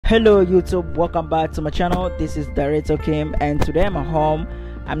Hello YouTube, welcome back to my channel. This is D.O.P and today I'm at home.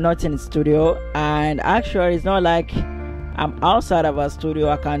 I'm not in the studio, and actually it's not like I'm outside of our studio.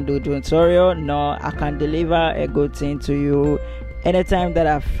 I can do tutorial. No, I can deliver a good thing to you anytime that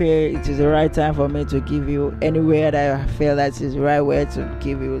I feel it is the right time for me to give you, anywhere that I feel that is the right way to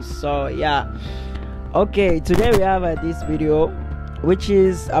give you. So yeah, okay, today we have this video, which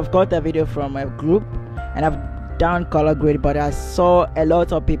is I've got a video from a group and I've done color grade, but I saw a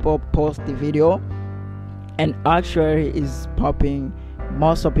lot of people post the video and actually is popping.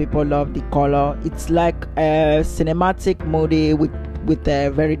 Most of people love the color. It's like a cinematic movie with a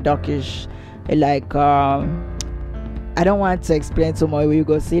very darkish, like I don't want to explain too much. You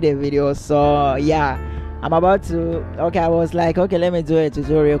go see the video. So yeah, I'm about to, okay, I was like, okay, let me do a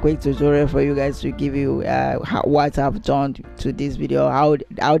tutorial, quick tutorial for you guys to give you what I've done to this video, how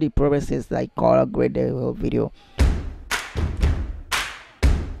the progress is, like color grade the whole video.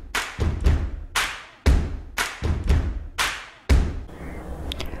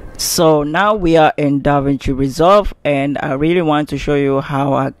 So now we are in Davinci Resolve, and I really want to show you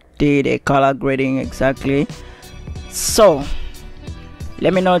how I did a color grading exactly. So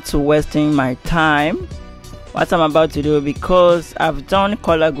let me not to wasting my time what I'm about to do, because I've done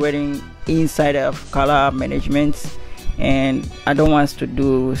color grading inside of color management and I don't want to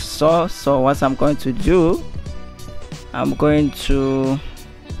do so what I'm going to do, I'm going to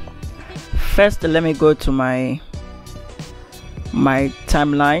first, let me go to my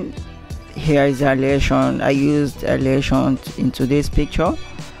timeline. Here is the elevation. I used elevation into this picture,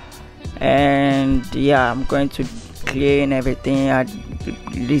 and yeah, I'm going to clean everything. I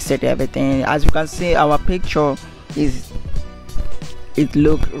reset everything. As you can see, our picture is, it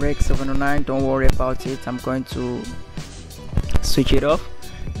look Rec 709. Don't worry about it. I'm going to switch it off.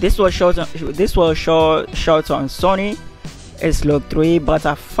 This was shot on Sony S-Log3, but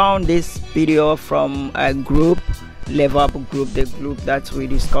I found this video from a group, Level Up group, the group that we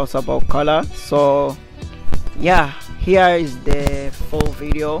discuss about color. So yeah, here is the full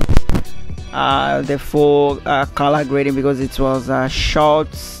video, the full color grading, because it was short.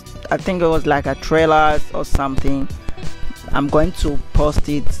 I think it was like a trailer or something. I'm going to post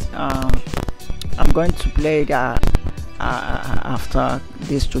it. I'm going to play it after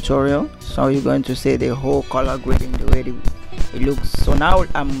this tutorial, so you're going to see the whole color grading, the way it looks. So now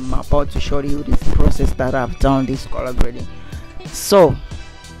I'm about to show you this process that I've done, this color grading. So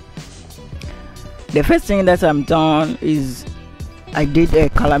the first thing that I'm done is I did a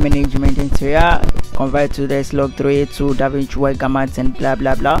color management interior, convert to the S-Log3 to Davinci white gamut and blah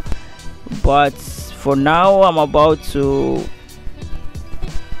blah blah. But for now I'm about to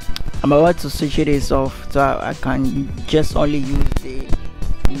switch this off, so I can just only use the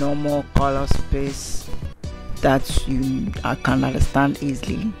normal color space that I can understand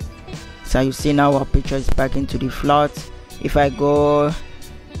easily. So you see now our picture is back into the float. If I go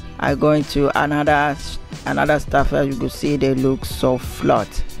into another stuff, as you can see, they look so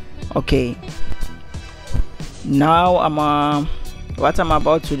flat. Okay, now what I'm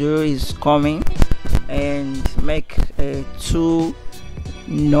about to do is coming and make a 2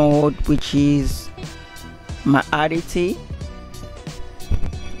 node, which is my additive.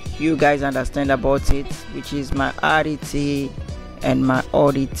 You guys understand about it, which is my additive and my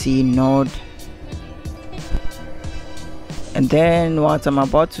oddity node. And then what I'm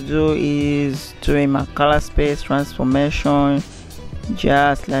about to do is doing my color space transformation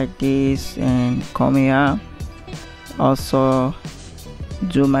just like this, and come here, also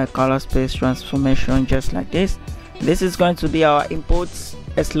do my color space transformation just like this. This is going to be our inputs: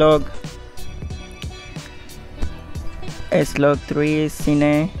 S-Log3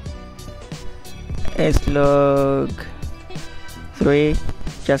 Cine, S-Log3,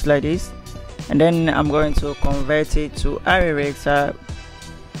 just like this. And then I'm going to convert it to Array-Racer.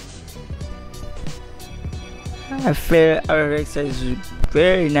 I feel Array-Racer is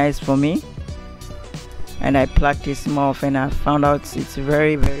very nice for me, and I practice more often. I found out it's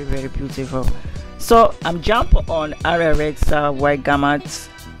very beautiful. So I'm jump on Array-Racer white gamut,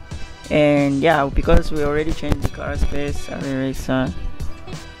 and yeah, because we already changed the color space, Array-Racer,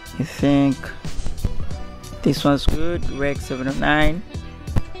 I think this one's good, Rec 709,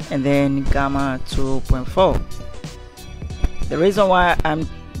 and then Gamma 2.4. The reason why I'm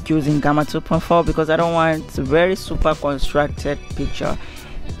using Gamma 2.4, because I don't want a very super constructed picture.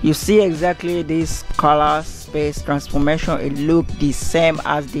 You see exactly this color space transformation, it look the same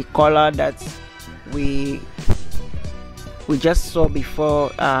as the color that we just saw before.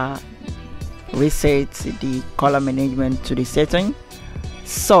 Reset the color management to the setting.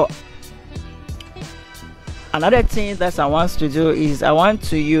 So Another thing that I want to do is I want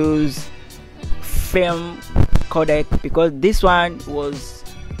to use film codec, because this one was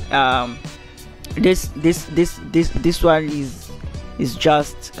this one is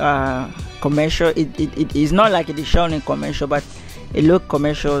just commercial. It is not like it is shown in commercial, but it look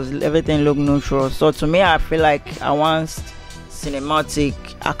commercial, everything look neutral. So to me, I feel like I want cinematic.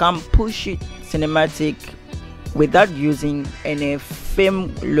 I can push it cinematic without using any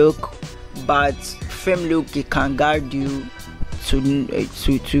film look, but film look, it can guide you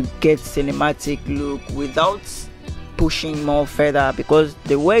to get cinematic look without pushing more further, because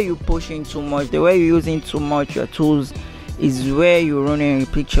the way you pushing too much, the way you're using too much your tools, is where you're running a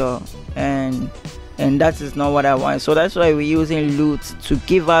picture, and that is not what I want. So that's why we're using loot to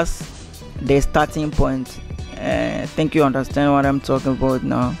give us the starting point. I think you understand what I'm talking about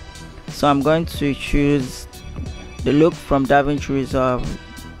now. So I'm going to choose the look from Davinci Resolve,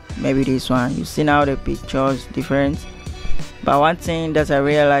 maybe this one. You see now the picture is different, but one thing that I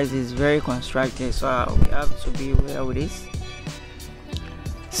realized is very constructed, so we have to be aware with this.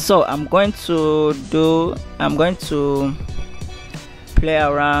 So I'm going to play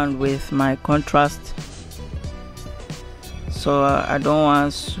around with my contrast. So I don't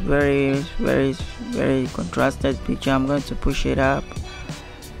want very contrasted picture. I'm going to push it up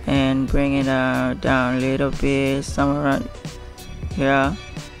and bring it down a little bit, somewhere around here.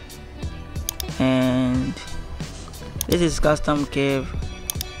 And this is custom cave,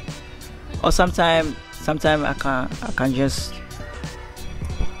 or sometime I can just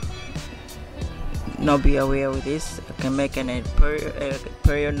not be aware with this. I can make an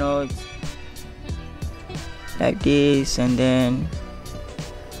period node like this, and then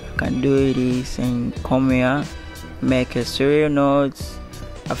I can do this and come here, make a serial nodes.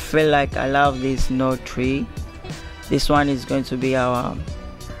 I feel like I love this node tree. This one is going to be our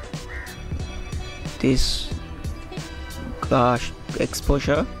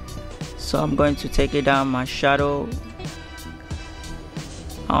exposure. So I'm going to take it down my shadow.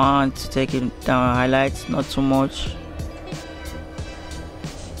 I want to take it down highlights, not too much.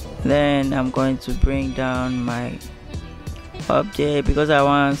 Then I'm going to bring down my object, because I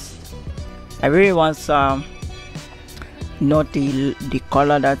really want some, not the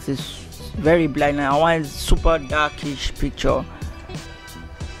color that is very blind. I want super darkish picture,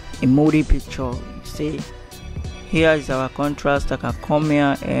 a moody picture. You see, here is our contrast. I can come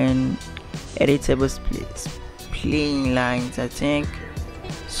here and editable split lines, I think.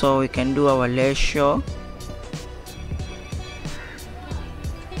 So we can do our leisure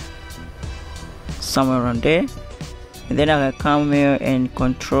somewhere around there, and then I can come here and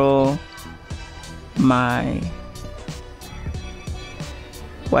control my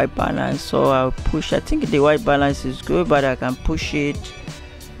white balance. So I'll push, I think the white balance is good, but I can push it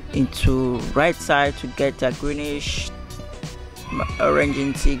into right side to get a greenish,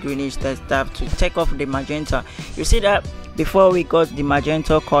 orangey, greenish stuff, to take off the magenta. You see that before we got the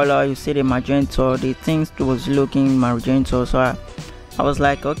magenta color, you see the magenta, the things was looking magenta. So I was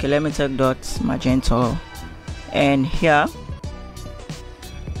like, okay, let me take that magenta, and here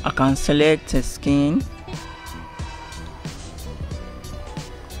I can select a skin.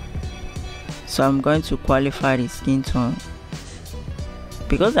 So I'm going to qualify the skin tone,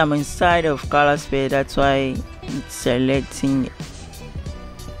 because I'm inside of color space. That's why it's selecting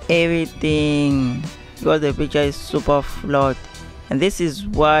everything, because the picture is super flawed. And this is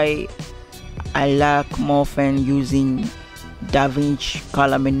why I like more often using Davinci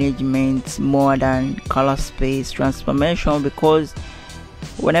color management more than color space transformation, because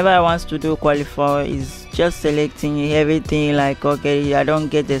whenever I want to do qualify, is just selecting everything, like, okay, I don't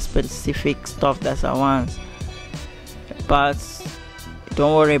get the specific stuff that I want, but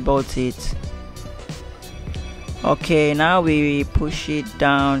don't worry about it. Okay, now we push it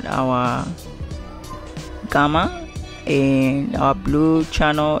down our gamma and our blue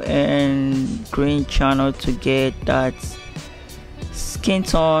channel and green channel to get that skin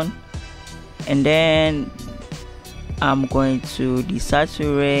tone, and then I'm going to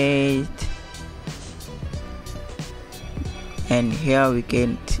desaturate, and here we get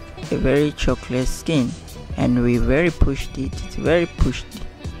a very chocolate skin, and we very pushed it. It's very pushed.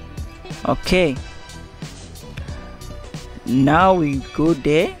 Okay, now we go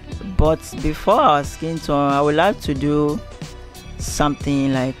there, but before our skin tone, I would like to do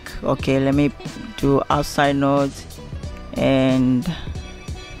something like, okay, let me do outside node, and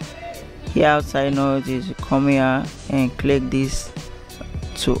here outside node is come here and click this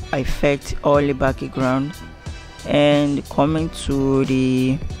to affect all the background, and coming to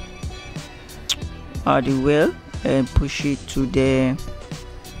the wheel and push it to the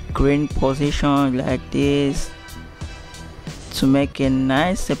green position like this to make a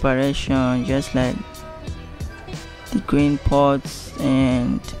nice separation, just like the green pots,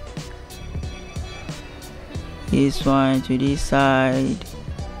 and this one to this side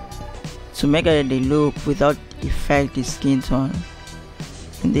to make it the look without affect the skin tone.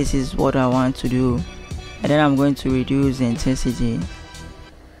 And this is what I want to do. And then I'm going to reduce the intensity.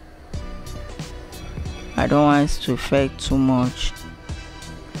 I don't want it to affect too much,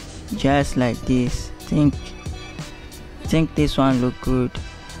 just like this. Think this one look good.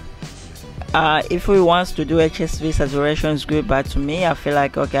 If we want to do HSV saturation is good, but to me I feel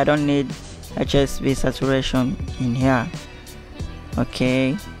like, okay, I don't need HSV saturation in here.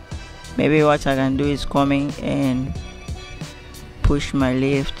 Okay, maybe what I can do is coming and push my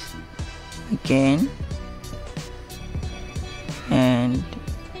lift again and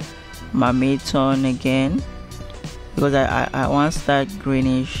my mid-tone again, because I want that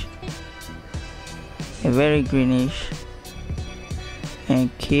greenish, a very greenish, and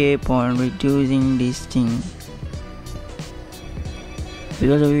keep on reducing this thing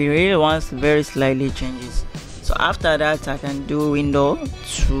because we really want very slightly changes. So after that I can do window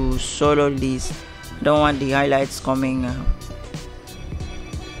to solo this. I don't want the highlights coming out,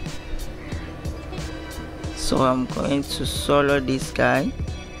 so I'm going to solo this guy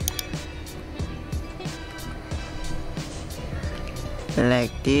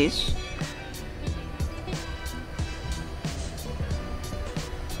like this.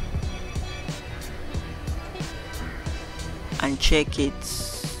 And check it,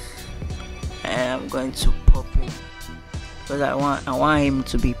 and I'm going to pop it because I want him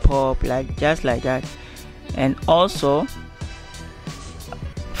to be pop, like just like that. And also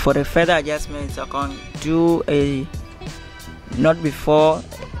for the feather adjustments, I can do a not before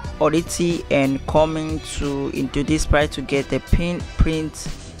oddity and coming into this part to get the print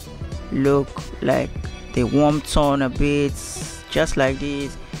look, like the warm tone a bit, just like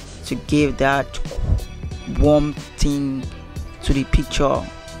this, to give that warm thing to the picture.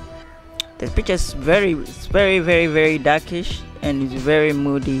 The picture is very darkish and it's very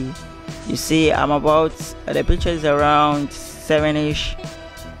moody. You see, I'm about, the picture is around 7ish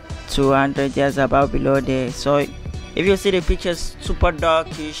to 100, just about below there. So if you see the picture is super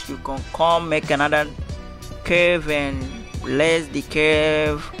darkish, you can come make another curve and less the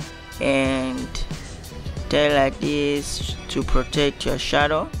curve and tell like this to protect your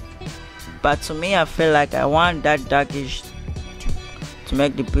shadow. But to me, I feel like I want that darkish to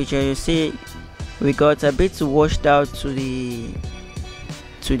make the picture. You see, we got a bit washed out to the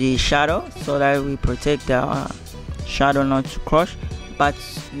shadow so that we protect our shadow not to crush. But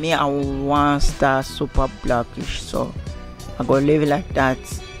me, I want that super blackish, so I go leave it like that.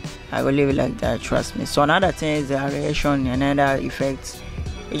 Trust me. So another thing is the variation and other effects.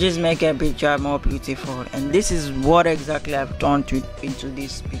 It just make a picture more beautiful, and this is what exactly I've done into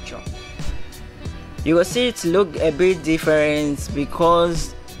this picture. You will see it look a bit different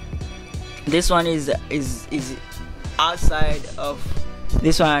because this one is outside of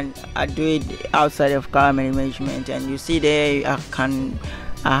this one. I do it outside of camera management, and you see there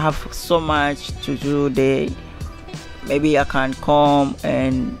I have so much to do there. Maybe I can come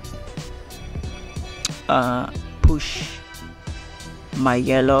and push my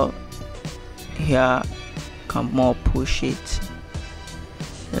yellow here, can more push it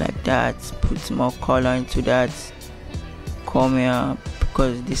like that, put more color into that. Come here,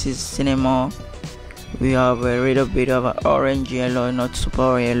 because this is cinema, we have a little bit of an orange yellow, not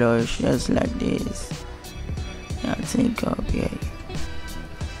super yellow, just like this. I think okay,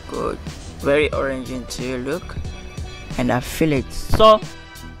 good, very orange into your look, and I feel it. So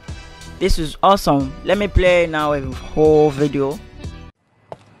this is awesome. Let me play now a whole video.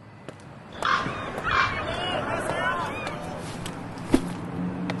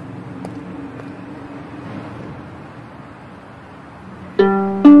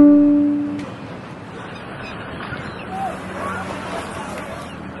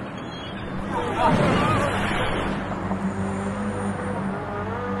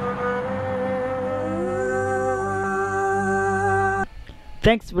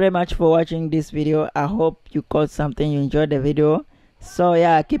 Thanks very much for watching this video. I hope you caught something, you enjoyed the video. So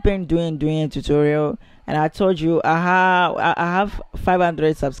yeah, keep on doing a tutorial. And I told you I have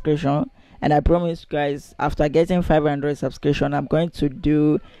 500 subscription, and I promise guys, after getting 500 subscription, I'm going to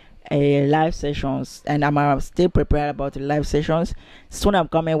do a live sessions, and I'm still prepared about the live sessions. Soon I'm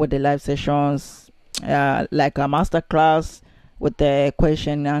coming with the live sessions, like a masterclass with the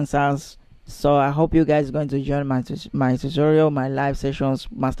question and answers. So I hope you guys are going to join my tutorial, my live sessions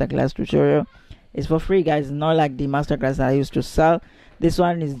masterclass tutorial. It's for free, guys. It's not like the masterclass I used to sell. This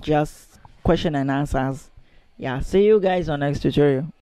one is just question and answers. Yeah, see you guys on next tutorial.